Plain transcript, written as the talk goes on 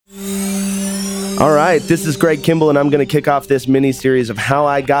All right, this is Greg Kimball, and I'm going to kick off this mini-series of how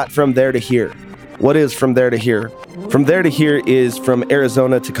I got from there to here. What is from there to here? From there to here is from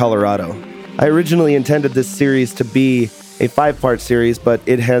Arizona to Colorado. I originally intended this series to be a 5-part series, but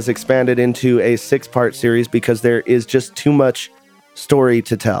it has expanded into a 6-part series because there is just too much story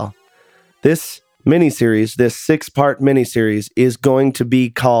to tell. This mini-series, this 6-part mini-series, is going to be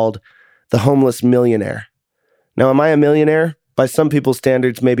called The Homeless Millionaire. Now, am I a millionaire? By some people's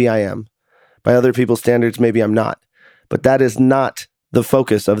standards, maybe I am. By other people's standards, maybe I'm not. But that is not the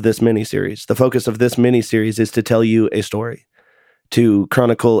focus of this miniseries. The focus of this miniseries is to tell you a story, to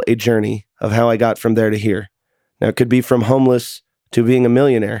chronicle a journey of how I got from there to here. Now, it could be from homeless to being a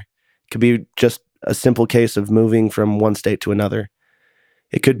millionaire. It could be just a simple case of moving from one state to another.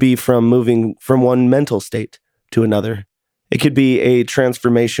 It could be from moving from one mental state to another. It could be a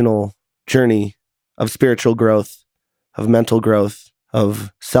transformational journey of spiritual growth, of mental growth,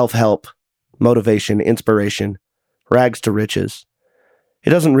 of self-help, motivation, inspiration, rags to riches. It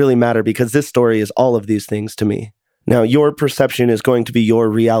doesn't really matter because this story is all of these things to me. Now, your perception is going to be your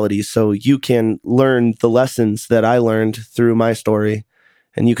reality, so you can learn the lessons that I learned through my story,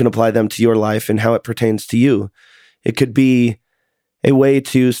 and you can apply them to your life and how it pertains to you. It could be a way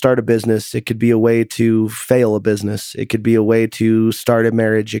to start a business. It could be a way to fail a business. It could be a way to start a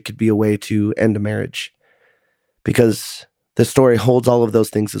marriage. It could be a way to end a marriage. Because the story holds all of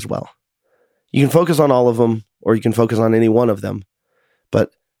those things as well. You can focus on all of them, or you can focus on any one of them.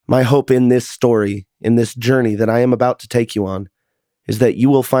 But my hope in this story, in this journey that I am about to take you on, is that you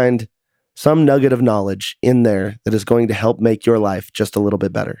will find some nugget of knowledge in there that is going to help make your life just a little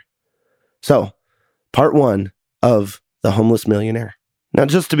bit better. So, part 1 of The Homeless Millionaire. Now,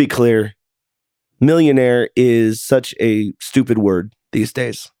 just to be clear, millionaire is such a stupid word these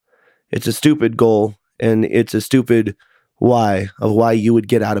days. It's a stupid goal, and it's a stupid why of why you would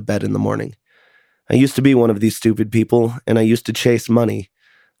get out of bed in the morning. I used to be one of these stupid people, and I used to chase money.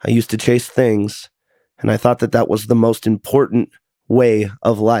 I used to chase things, and I thought that that was the most important way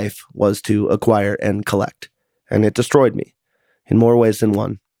of life, was to acquire and collect. And it destroyed me in more ways than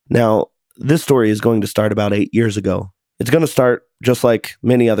one. Now, this story is going to start about 8 years ago. It's going to start just like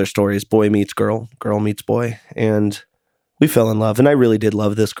many other stories, boy meets girl, girl meets boy, and we fell in love, and I really did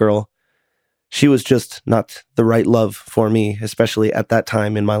love this girl. She was just not the right love for me, especially at that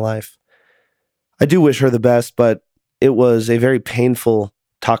time in my life. I do wish her the best, but it was a very painful,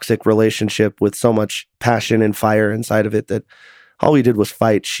 toxic relationship with so much passion and fire inside of it that all we did was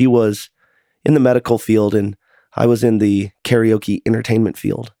fight. She was in the medical field, and I was in the karaoke entertainment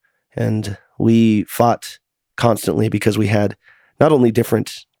field. And we fought constantly because we had not only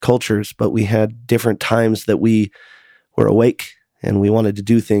different cultures, but we had different times that we were awake, and we wanted to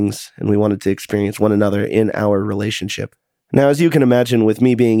do things, and we wanted to experience one another in our relationship. Now, as you can imagine, with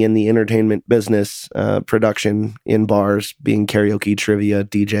me being in the entertainment business, production in bars, being karaoke, trivia,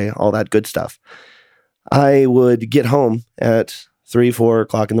 DJ, all that good stuff, I would get home at 3, 4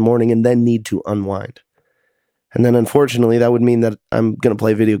 o'clock in the morning and then need to unwind. And then, unfortunately, that would mean that I'm going to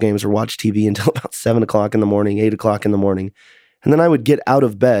play video games or watch TV until about 7 o'clock in the morning, 8 o'clock in the morning. And then I would get out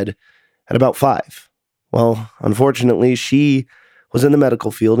of bed at about 5. Well, unfortunately, she was in the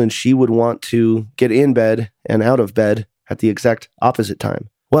medical field, and she would want to get in bed and out of bed at the exact opposite time.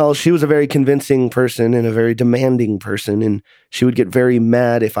 Well, she was a very convincing person and a very demanding person, and she would get very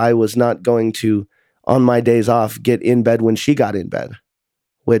mad if I was not going to, on my days off, get in bed when she got in bed,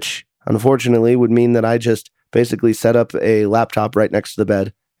 which unfortunately would mean that I just basically set up a laptop right next to the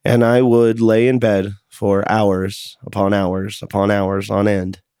bed, and I would lay in bed for hours upon hours upon hours on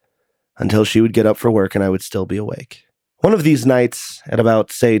end until she would get up for work and I would still be awake. One of these nights at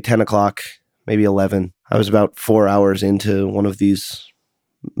about, say, 10 o'clock, maybe 11, I was about 4 hours into one of these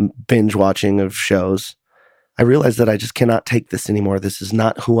binge watching of shows. I realized that I just cannot take this anymore. This is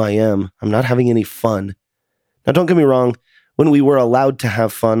not who I am. I'm not having any fun. Now, don't get me wrong. When we were allowed to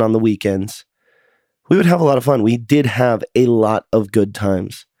have fun on the weekends, we would have a lot of fun. We did have a lot of good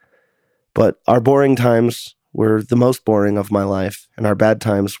times. But our boring times were the most boring of my life, and our bad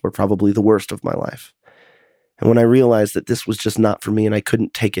times were probably the worst of my life. And when I realized that this was just not for me and I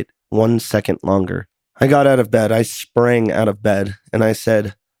couldn't take it 1 second longer, I got out of bed. I sprang out of bed and I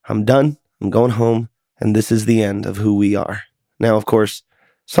said, I'm done. I'm going home. And this is the end of who we are. Now, of course,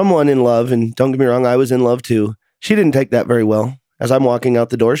 someone in love, and don't get me wrong, I was in love too. She didn't take that very well. As I'm walking out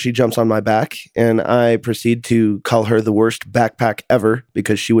the door, she jumps on my back and I proceed to call her the worst backpack ever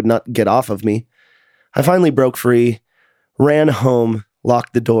because she would not get off of me. I finally broke free, ran home,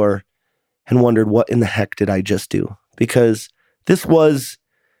 locked the door, and wondered what in the heck did I just do? Because this was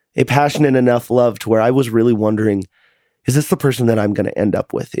a passionate enough love to where I was really wondering, is this the person that I'm going to end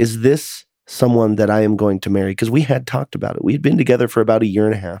up with? Is this someone that I am going to marry, because we had talked about it. We had been together for about a year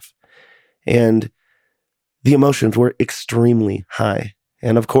and a half, and the emotions were extremely high.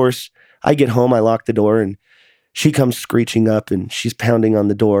 And of course, I get home, I lock the door, and she comes screeching up and she's pounding on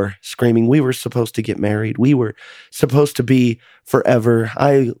the door, screaming, "We were supposed to get married. We were supposed to be forever.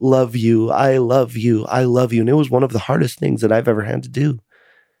 I love you. I love you. I love you." And it was one of the hardest things that I've ever had to do.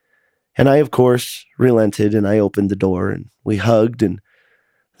 And I, of course, relented and I opened the door and we hugged. And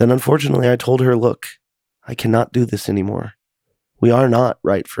then unfortunately, I told her, "Look, I cannot do this anymore. We are not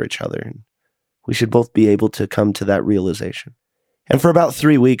right for each other. And we should both be able to come to that realization." And for about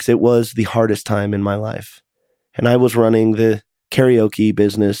 3 weeks, it was the hardest time in my life. And I was running the karaoke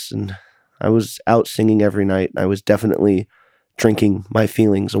business and I was out singing every night. I was definitely drinking my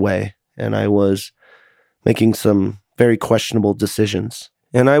feelings away. And I was making some very questionable decisions.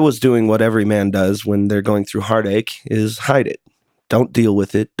 And I was doing what every man does when they're going through heartache, is hide it. Don't deal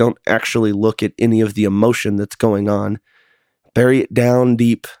with it. Don't actually look at any of the emotion that's going on. Bury it down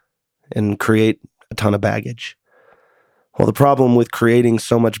deep and create a ton of baggage. Well, the problem with creating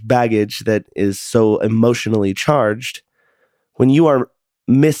so much baggage that is so emotionally charged, when you are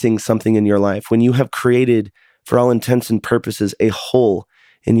missing something in your life, when you have created, for all intents and purposes, a hole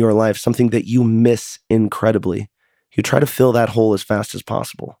in your life, something that you miss incredibly, you try to fill that hole as fast as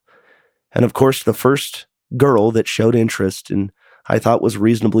possible. And of course, the first girl that showed interest and I thought was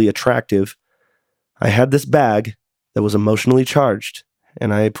reasonably attractive, I had this bag that was emotionally charged,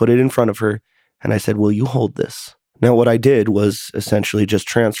 and I put it in front of her, and I said, "Will you hold this?" Now, what I did was essentially just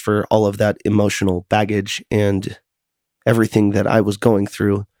transfer all of that emotional baggage and everything that I was going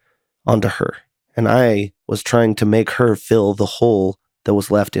through onto her. And I was trying to make her fill the hole that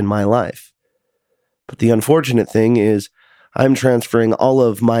was left in my life. But the unfortunate thing is I'm transferring all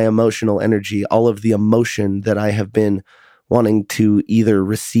of my emotional energy, all of the emotion that I have been wanting to either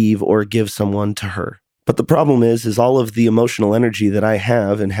receive or give someone to her. But the problem is all of the emotional energy that I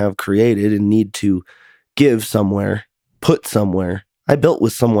have and have created and need to give somewhere, put somewhere, I built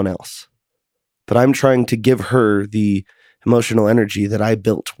with someone else. But I'm trying to give her the emotional energy that I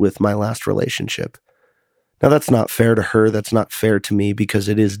built with my last relationship. Now, that's not fair to her. That's not fair to me because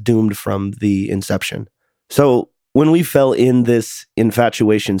it is doomed from the inception. So when we fell in this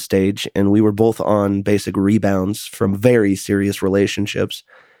infatuation stage and we were both on basic rebounds from very serious relationships,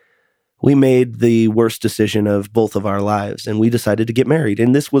 we made the worst decision of both of our lives, and we decided to get married.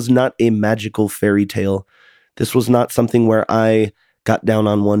 And this was not a magical fairy tale. This was not something where I got down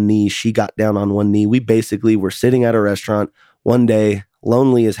on one knee, she got down on one knee. We basically were sitting at a restaurant one day,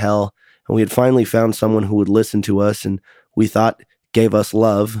 lonely as hell, and we had finally found someone who would listen to us, and we thought gave us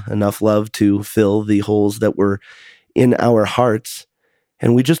love, enough love to fill the holes that were in our hearts.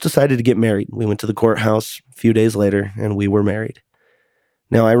 And we just decided to get married. We went to the courthouse a few days later, and we were married.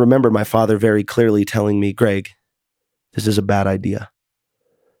 Now, I remember my father very clearly telling me, "Greg, this is a bad idea.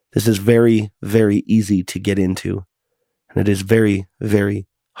 This is very, very easy to get into, and it is very, very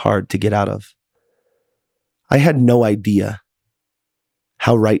hard to get out of." I had no idea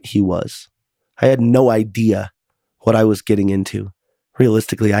how right he was. I had no idea what I was getting into.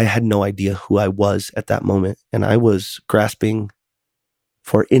 Realistically, I had no idea who I was at that moment, and I was grasping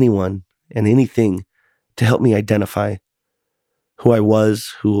for anyone and anything to help me identify who I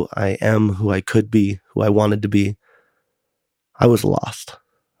was, who I am, who I could be, who I wanted to be. I was lost.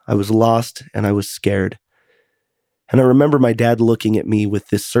 I was lost and I was scared. And I remember my dad looking at me with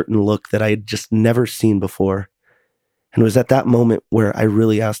this certain look that I had just never seen before. And it was at that moment where I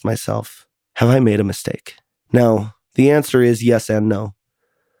really asked myself, have I made a mistake? Now, the answer is yes and no.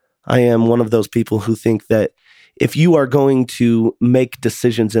 I am one of those people who think that if you are going to make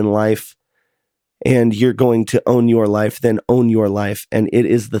decisions in life and you're going to own your life, then own your life. And it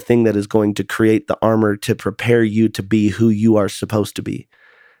is the thing that is going to create the armor to prepare you to be who you are supposed to be.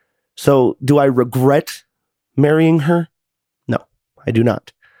 So, do I regret marrying her? No, I do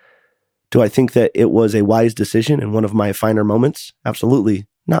not. Do I think that it was a wise decision and one of my finer moments? Absolutely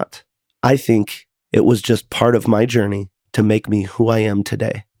not. I think it was just part of my journey to make me who I am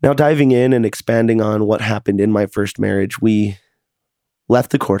today. Now, diving in and expanding on what happened in my first marriage, we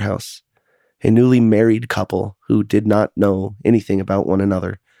left the courthouse, a newly married couple who did not know anything about one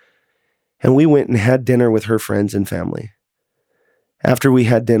another. And we went and had dinner with her friends and family. After we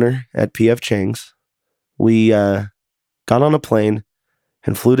had dinner at P.F. Chang's, we got on a plane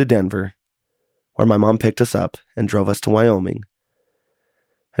and flew to Denver, where my mom picked us up and drove us to Wyoming.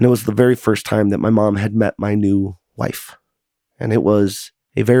 And it was the very first time that my mom had met my new wife. And it was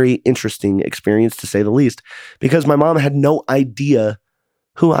a very interesting experience, to say the least, because my mom had no idea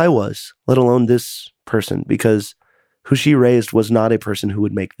who I was, let alone this person, because who she raised was not a person who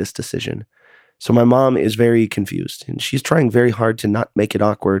would make this decision. So my mom is very confused, and she's trying very hard to not make it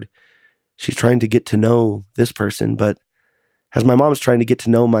awkward. She's trying to get to know this person, but as my mom's trying to get to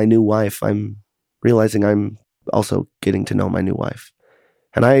know my new wife, I'm realizing I'm also getting to know my new wife.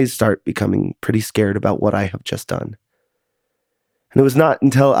 And I start becoming pretty scared about what I have just done. And it was not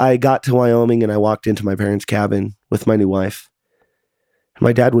until I got to Wyoming and I walked into my parents' cabin with my new wife. And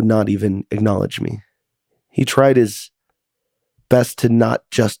my dad would not even acknowledge me. He tried his best to not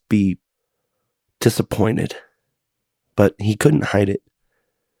just be disappointed, but he couldn't hide it.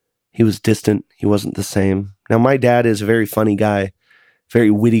 He was distant. He wasn't the same. Now, my dad is a very funny guy,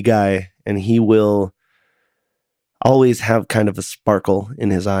 very witty guy, and he will always have kind of a sparkle in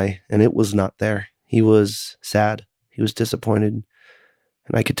his eye, and it was not there. He was sad. He was disappointed,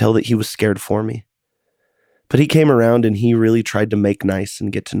 and I could tell that he was scared for me. But he came around and he really tried to make nice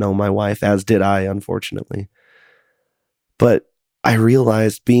and get to know my wife, as did I, unfortunately. But I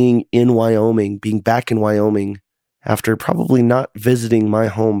realized being back in Wyoming, after probably not visiting my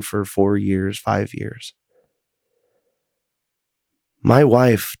home for 4 years, 5 years, my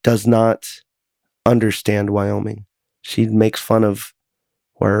wife does not understand Wyoming. She makes fun of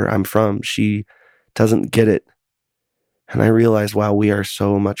where I'm from. She doesn't get it. And I realized, wow, we are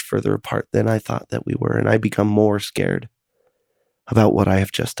so much further apart than I thought that we were. And I become more scared about what I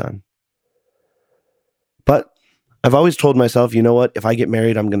have just done. But I've always told myself, you know what? If I get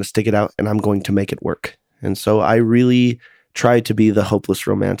married, I'm going to stick it out and I'm going to make it work. And so I really try to be the hopeless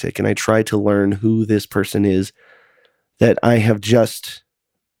romantic. And I try to learn who this person is that I have just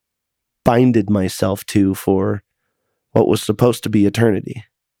binded myself to for what was supposed to be eternity.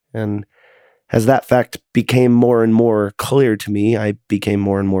 And as that fact became more and more clear to me, I became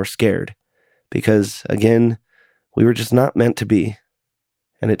more and more scared because, again, we were just not meant to be.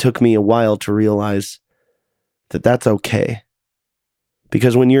 And it took me a while to realize that that's okay.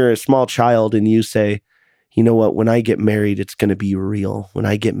 Because when you're a small child and you say, you know what, when I get married, it's going to be real. When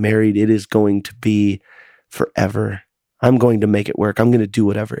I get married, it is going to be forever. I'm going to make it work. I'm going to do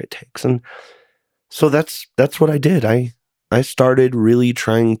whatever it takes. And so that's what I did. I started really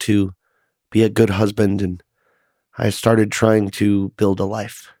trying to be a good husband, and I started trying to build a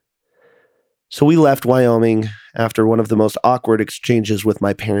life. So we left Wyoming after one of the most awkward exchanges with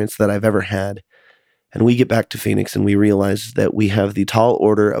my parents that I've ever had. And we get back to Phoenix and we realize that we have the tall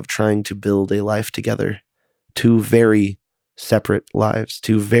order of trying to build a life together. Two very separate lives,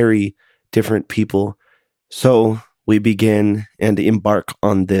 two very different people. So we begin and embark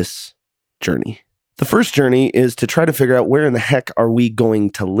on this journey. The first journey is to try to figure out where in the heck are we going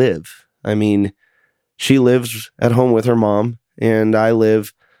to live? I mean, she lives at home with her mom, and I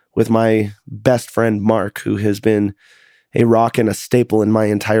live with my best friend, Mark, who has been a rock and a staple in my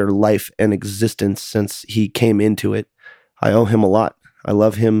entire life and existence since he came into it. I owe him a lot. I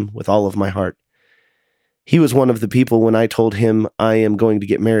love him with all of my heart. He was one of the people when I told him I am going to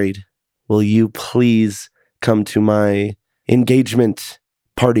get married. Will you please come to my engagement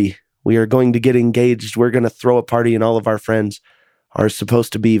party? We are going to get engaged. We're going to throw a party and all of our friends are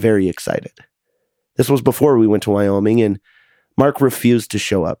supposed to be very excited. This was before we went to Wyoming, and Mark refused to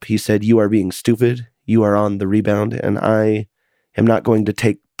show up. He said, you are being stupid. You are on the rebound, and I am not going to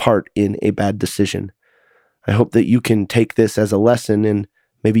take part in a bad decision. I hope that you can take this as a lesson and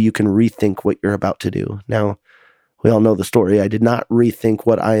maybe you can rethink what you're about to do. Now, we all know the story. I did not rethink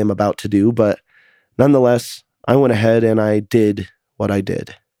what I am about to do, but nonetheless, I went ahead and I did what I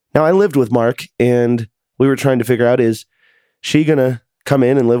did. Now, I lived with Mark, and we were trying to figure out, is she going to come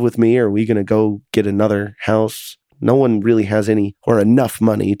in and live with me, or are we going to go get another house? No one really has any or enough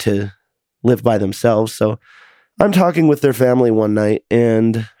money to live by themselves. So I'm talking with their family one night,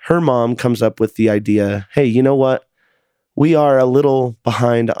 and her mom comes up with the idea, hey, you know what? We are a little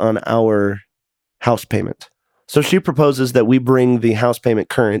behind on our house payment. So she proposes that we bring the house payment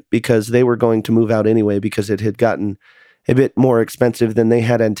current because they were going to move out anyway because it had gotten a bit more expensive than they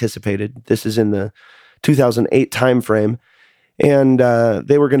had anticipated. This is in the 2008 timeframe. And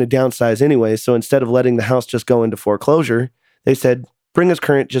they were going to downsize anyway. So instead of letting the house just go into foreclosure, they said, bring us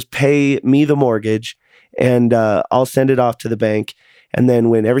current, just pay me the mortgage, and I'll send it off to the bank. And then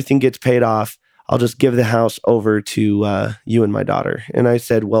when everything gets paid off, I'll just give the house over to you and my daughter. And I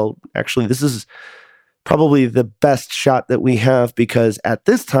said, well, actually, this is probably the best shot that we have, because at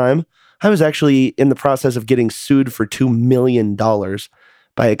this time, I was actually in the process of getting sued for $2 million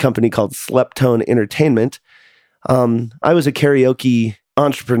by a company called Sleptone Entertainment. I was a karaoke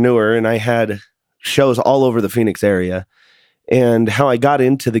entrepreneur, and I had shows all over the Phoenix area. And how I got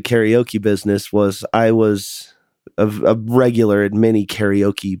into the karaoke business was I was a regular at many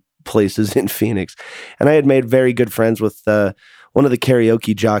karaoke places in Phoenix. And I had made very good friends with one of the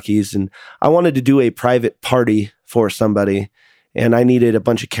karaoke jockeys, and I wanted to do a private party for somebody, and I needed a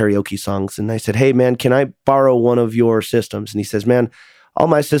bunch of karaoke songs. And I said, hey, man, can I borrow one of your systems? And he says, man, all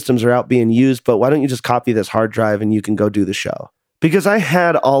my systems are out being used, but why don't you just copy this hard drive and you can go do the show? Because I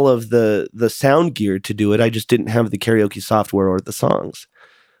had all of the sound gear to do it. I just didn't have the karaoke software or the songs.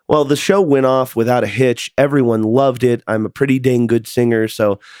 Well, the show went off without a hitch. Everyone loved it. I'm a pretty dang good singer,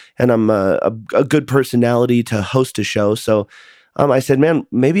 and I'm a good personality to host a show. So I said, man,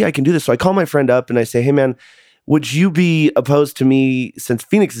 maybe I can do this. So I call my friend up and I say, hey, man, would you be opposed to me, since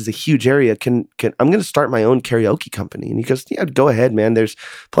Phoenix is a huge area, I'm going to start my own karaoke company? And he goes, yeah, go ahead, man. There's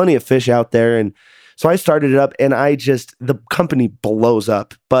plenty of fish out there. And so I started it up, and the company blows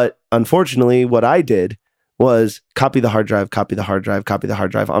up. But unfortunately, what I did was copy the hard drive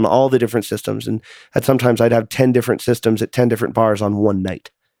on all the different systems. And sometimes I'd have 10 different systems at 10 different bars on one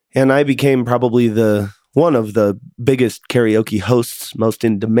night. And I became probably one of the biggest karaoke hosts, most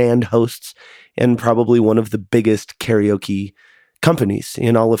in-demand hosts, and probably one of the biggest karaoke companies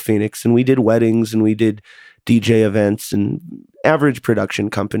in all of Phoenix. And we did weddings and we did DJ events, and average production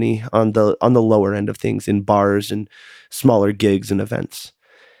company on the lower end of things in bars and smaller gigs and events.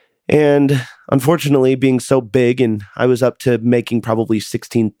 And unfortunately, being so big, and I was up to making probably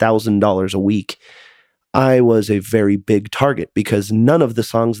 $16,000 a week, I was a very big target because none of the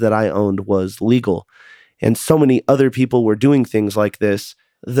songs that I owned was legal. And so many other people were doing things like this.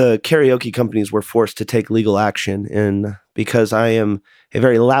 The karaoke companies were forced to take legal action. And because I am a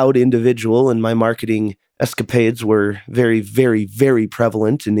very loud individual and my marketing escapades were very, very, very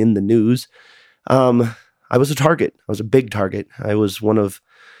prevalent and in the news, I was a target. I was a big target. I was one of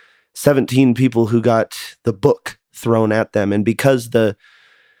 17 people who got the book thrown at them. And because the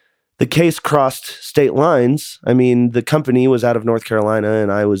case crossed state lines, I mean, the company was out of North Carolina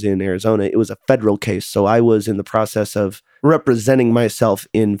and I was in Arizona. It was a federal case. So I was in the process of representing myself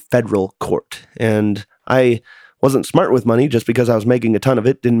in federal court. And I wasn't smart with money. Just because I was making a ton of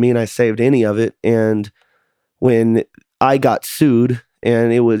it didn't mean I saved any of it. And when I got sued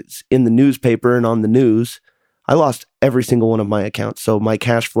and it was in the newspaper and on the news, I lost every single one of my accounts. So my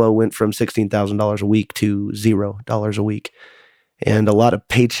cash flow went from $16,000 a week to $0 a week. And a lot of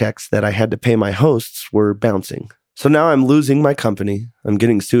paychecks that I had to pay my hosts were bouncing. So now I'm losing my company. I'm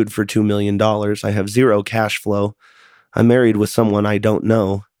getting sued for $2 million. I have zero cash flow. I'm married with someone I don't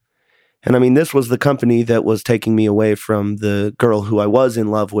know. And I mean, this was the company that was taking me away from the girl who I was in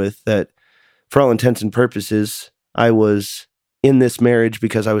love with, that for all intents and purposes, I was in this marriage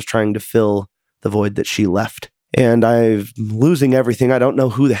because I was trying to fill the void that she left. And I'm losing everything. I don't know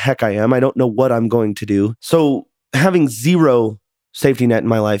who the heck I am. I don't know what I'm going to do. So having zero safety net in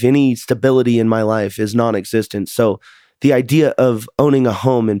my life, any stability in my life is non-existent. So the idea of owning a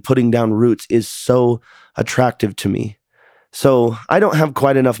home and putting down roots is so attractive to me. So I don't have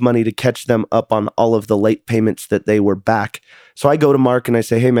quite enough money to catch them up on all of the late payments that they were back. So I go to Mark and I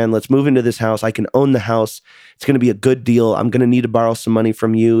say, hey man, let's move into this house. I can own the house. It's going to be a good deal. I'm going to need to borrow some money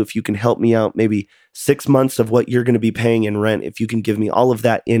from you. If you can help me out, maybe 6 months of what you're going to be paying in rent. If you can give me all of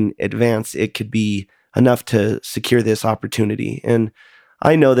that in advance, it could be enough to secure this opportunity. And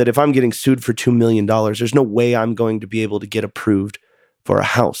I know that if I'm getting sued for $2 million, there's no way I'm going to be able to get approved for a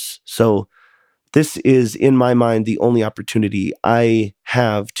house. So this is, in my mind, the only opportunity I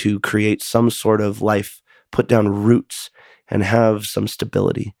have to create some sort of life, put down roots, and have some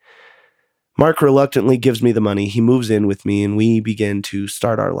stability. Mark reluctantly gives me the money. He moves in with me, and we begin to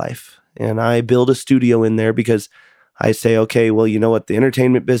start our life. And I build a studio in there because I say, okay, well, you know what? The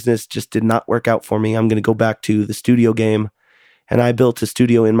entertainment business just did not work out for me. I'm going to go back to the studio game. And I built a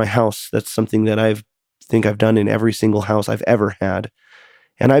studio in my house. That's something that I think I've done in every single house I've ever had.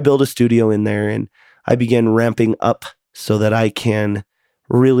 And I built a studio in there, and I began ramping up so that I can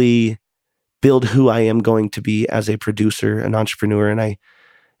really build who I am going to be as a producer, an entrepreneur. And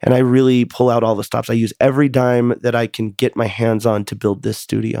I really pull out all the stops. I use every dime that I can get my hands on to build this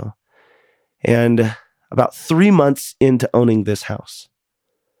studio. And about 3 months into owning this house,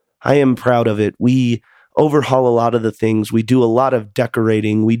 I am proud of it. We overhaul a lot of the things. We do a lot of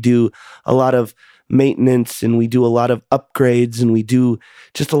decorating. We do a lot of maintenance, and we do a lot of upgrades, and we do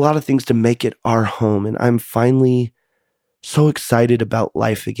just a lot of things to make it our home. And I'm finally so excited about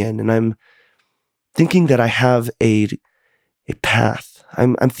life again. And I'm thinking that I have a path.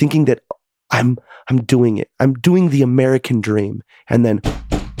 I'm thinking that I'm doing it. I'm doing the American dream. And then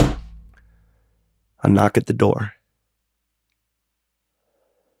a knock at the door.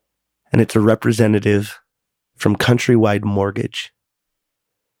 And it's a representative from Countrywide Mortgage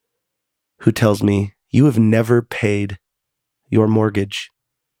who tells me, you have never paid your mortgage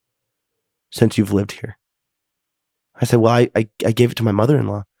since you've lived here. I said, well, I gave it to my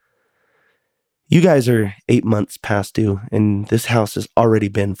mother-in-law. You guys are 8 months past due, and this house has already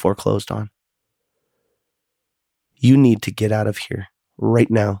been foreclosed on. You need to get out of here right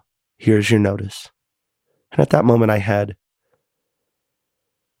now. Here's your notice. And at that moment, I had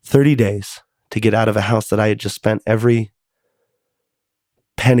 30 days to get out of a house that I had just spent every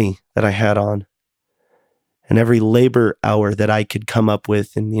penny that I had on and every labor hour that I could come up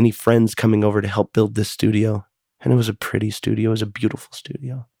with and any friends coming over to help build this studio. And it was a pretty studio. It was a beautiful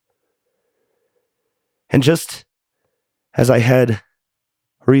studio. And just as I had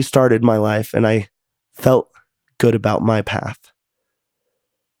restarted my life and I felt good about my path,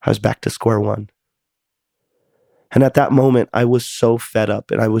 I was back to square one. And at that moment, I was so fed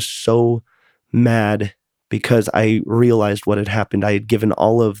up and I was so mad because I realized what had happened. I had given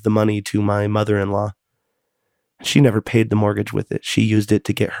all of the money to my mother-in-law. She never paid the mortgage with it. She used it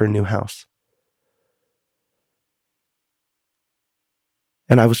to get her new house.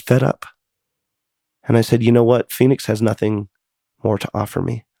 And I was fed up. And I said, you know what? Phoenix has nothing more to offer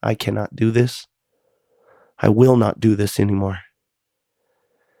me. I cannot do this. I will not do this anymore.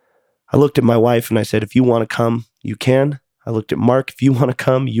 I looked at my wife and I said, if you want to come, you can. I looked at Mark, if you want to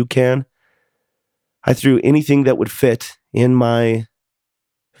come, you can. I threw anything that would fit in my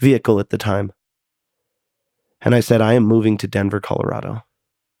vehicle at the time. And I said, I am moving to Denver, Colorado.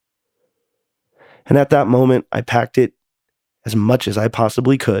 And at that moment, I packed it as much as I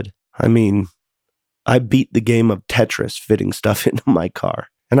possibly could. I mean, I beat the game of Tetris fitting stuff into my car.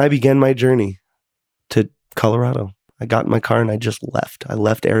 And I began my journey to Colorado. I got in my car and I just left. I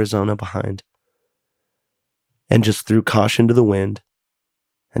left Arizona behind and just threw caution to the wind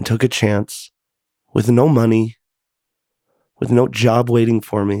and took a chance with no money, with no job waiting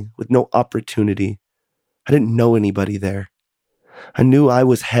for me, with no opportunity. I didn't know anybody there. I knew I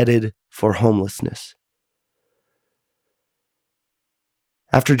was headed for homelessness.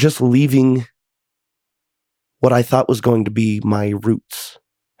 After just leaving what I thought was going to be my roots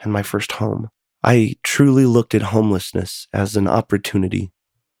and my first home, I truly looked at homelessness as an opportunity,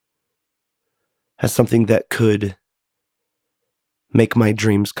 as something that could make my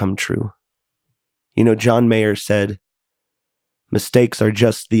dreams come true. You know, John Mayer said, mistakes are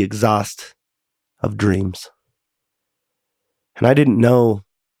just the exhaust of dreams. And I didn't know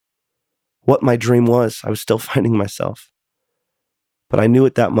what my dream was. I was still finding myself. But I knew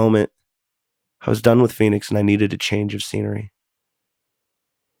at that moment I was done with Phoenix and I needed a change of scenery.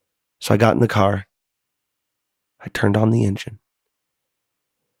 So I got in the car, I turned on the engine,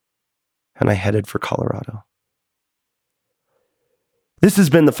 and I headed for Colorado. This has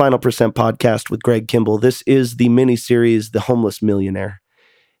been the Final Percent Podcast with Greg Kimball. This is the miniseries, The Homeless Millionaire.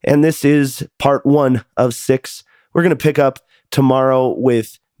 And this is part 1 of 6. We're going to pick up tomorrow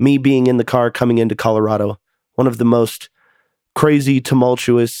with me being in the car coming into Colorado. One of the most crazy,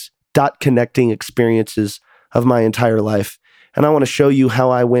 tumultuous, dot-connecting experiences of my entire life. And I want to show you how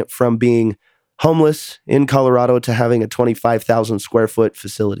I went from being homeless in Colorado to having a 25,000 square foot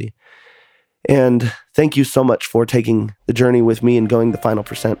facility. And thank you so much for taking the journey with me and going the final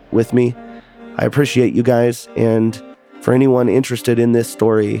percent with me. I appreciate you guys. And for anyone interested in this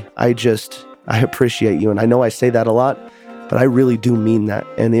story, I appreciate you. And I know I say that a lot, but I really do mean that.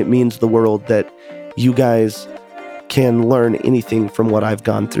 And it means the world that you guys can learn anything from what I've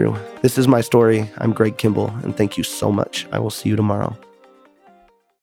gone through. This is my story. I'm Greg Kimball, and thank you so much. I will see you tomorrow.